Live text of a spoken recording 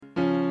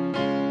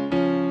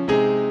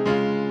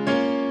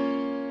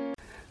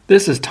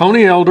This is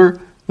Tony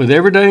Elder with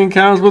Everyday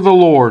Encounters with the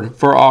Lord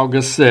for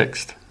August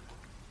 6th.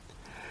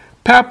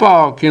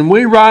 Papa, can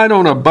we ride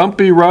on a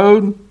bumpy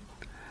road?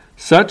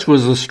 Such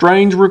was a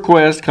strange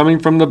request coming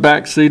from the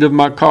back seat of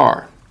my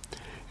car.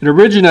 It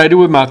originated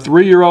with my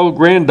 3-year-old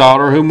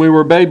granddaughter whom we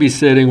were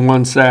babysitting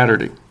one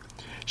Saturday.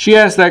 She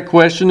asked that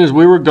question as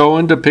we were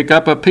going to pick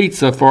up a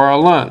pizza for our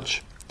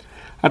lunch.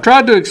 I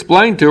tried to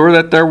explain to her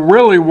that there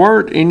really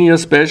weren't any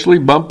especially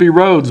bumpy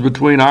roads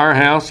between our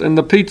house and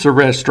the pizza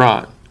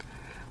restaurant.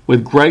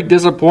 With great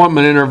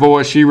disappointment in her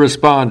voice, she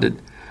responded,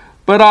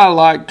 "But I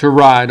like to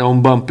ride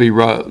on bumpy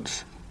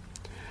roads."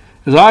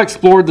 As I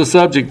explored the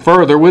subject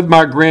further with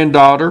my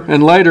granddaughter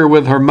and later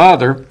with her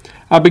mother,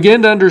 I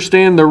began to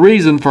understand the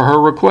reason for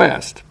her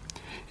request.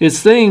 It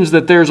seems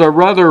that there's a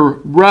rather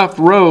rough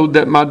road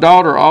that my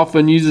daughter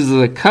often uses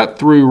as a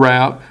cut-through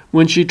route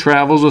when she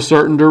travels a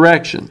certain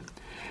direction,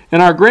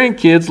 and our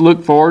grandkids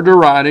look forward to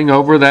riding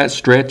over that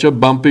stretch of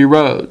bumpy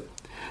road.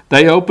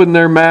 They open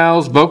their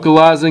mouths,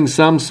 vocalizing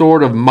some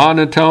sort of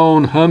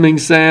monotone humming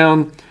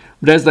sound,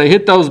 but as they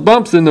hit those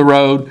bumps in the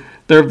road,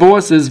 their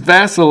voices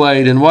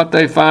vacillate in what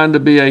they find to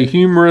be a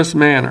humorous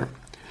manner.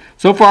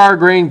 So for our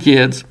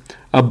grandkids,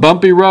 a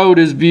bumpy road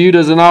is viewed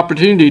as an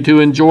opportunity to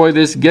enjoy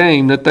this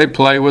game that they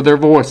play with their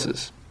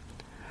voices.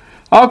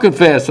 I'll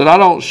confess that I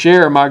don't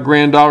share my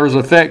granddaughter's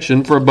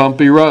affection for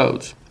bumpy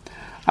roads.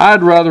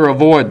 I'd rather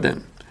avoid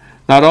them.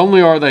 Not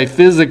only are they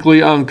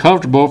physically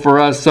uncomfortable for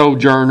us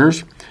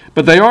sojourners,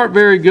 but they aren't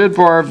very good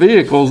for our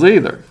vehicles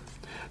either.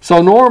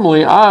 So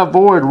normally I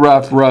avoid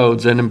rough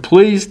roads and am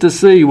pleased to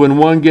see when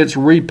one gets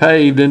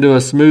repaved into a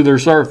smoother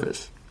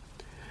surface.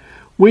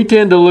 We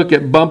tend to look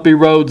at bumpy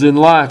roads in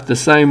life the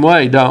same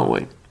way, don't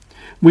we?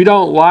 We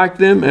don't like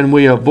them and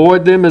we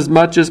avoid them as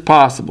much as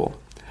possible.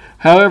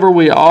 However,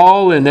 we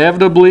all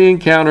inevitably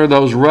encounter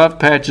those rough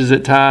patches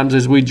at times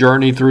as we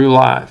journey through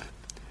life.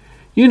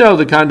 You know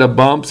the kind of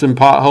bumps and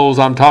potholes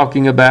I'm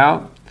talking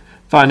about.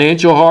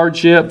 Financial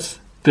hardships,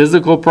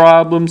 physical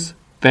problems,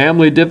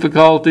 family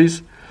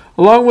difficulties,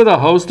 along with a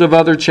host of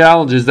other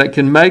challenges that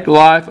can make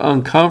life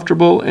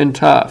uncomfortable and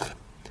tough.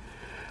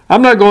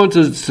 I'm not going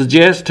to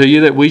suggest to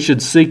you that we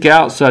should seek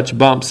out such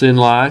bumps in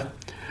life.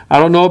 I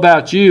don't know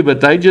about you,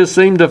 but they just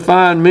seem to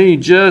find me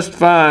just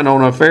fine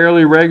on a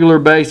fairly regular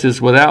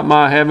basis without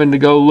my having to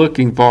go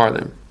looking for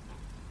them.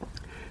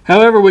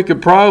 However, we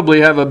could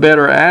probably have a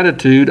better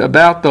attitude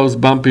about those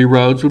bumpy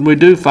roads when we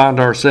do find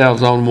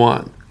ourselves on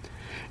one.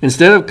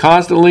 Instead of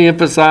constantly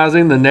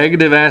emphasizing the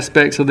negative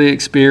aspects of the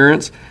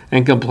experience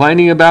and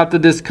complaining about the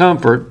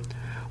discomfort,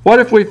 what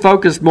if we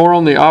focused more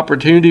on the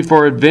opportunity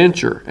for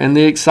adventure and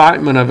the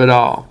excitement of it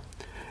all?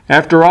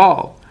 After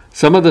all,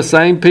 some of the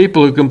same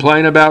people who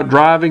complain about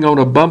driving on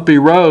a bumpy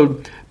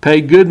road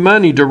pay good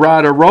money to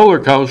ride a roller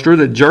coaster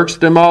that jerks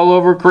them all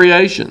over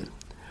creation.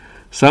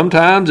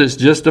 Sometimes it's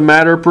just a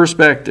matter of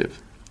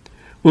perspective.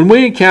 When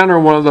we encounter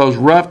one of those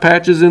rough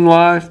patches in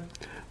life,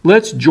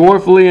 let's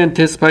joyfully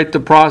anticipate the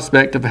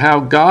prospect of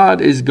how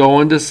God is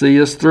going to see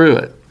us through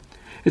it.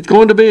 It's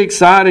going to be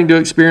exciting to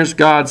experience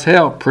God's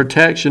help,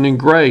 protection, and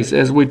grace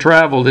as we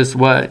travel this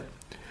way.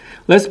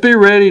 Let's be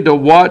ready to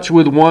watch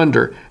with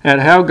wonder at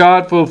how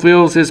God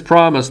fulfills His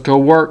promise to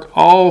work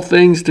all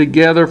things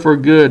together for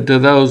good to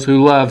those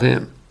who love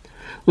Him.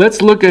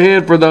 Let's look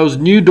ahead for those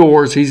new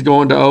doors He's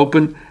going to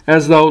open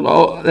as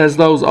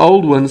those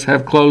old ones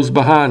have closed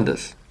behind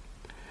us.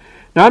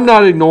 Now, I'm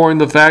not ignoring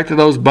the fact that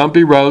those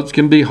bumpy roads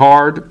can be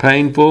hard,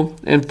 painful,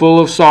 and full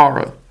of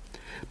sorrow.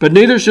 But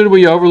neither should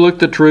we overlook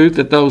the truth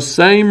that those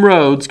same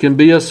roads can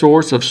be a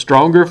source of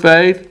stronger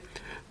faith,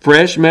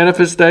 fresh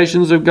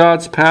manifestations of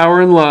God's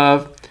power and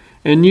love,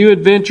 and new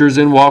adventures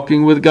in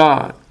walking with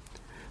God.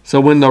 So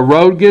when the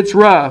road gets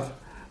rough,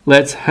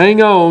 let's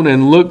hang on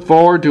and look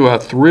forward to a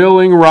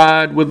thrilling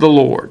ride with the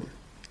Lord.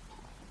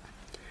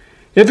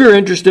 If you're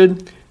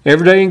interested,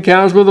 Everyday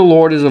Encounters with the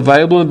Lord is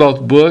available in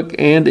both book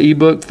and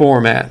ebook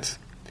formats.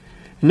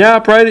 And now I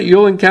pray that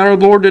you'll encounter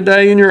the Lord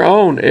today in your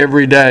own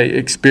everyday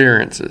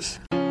experiences.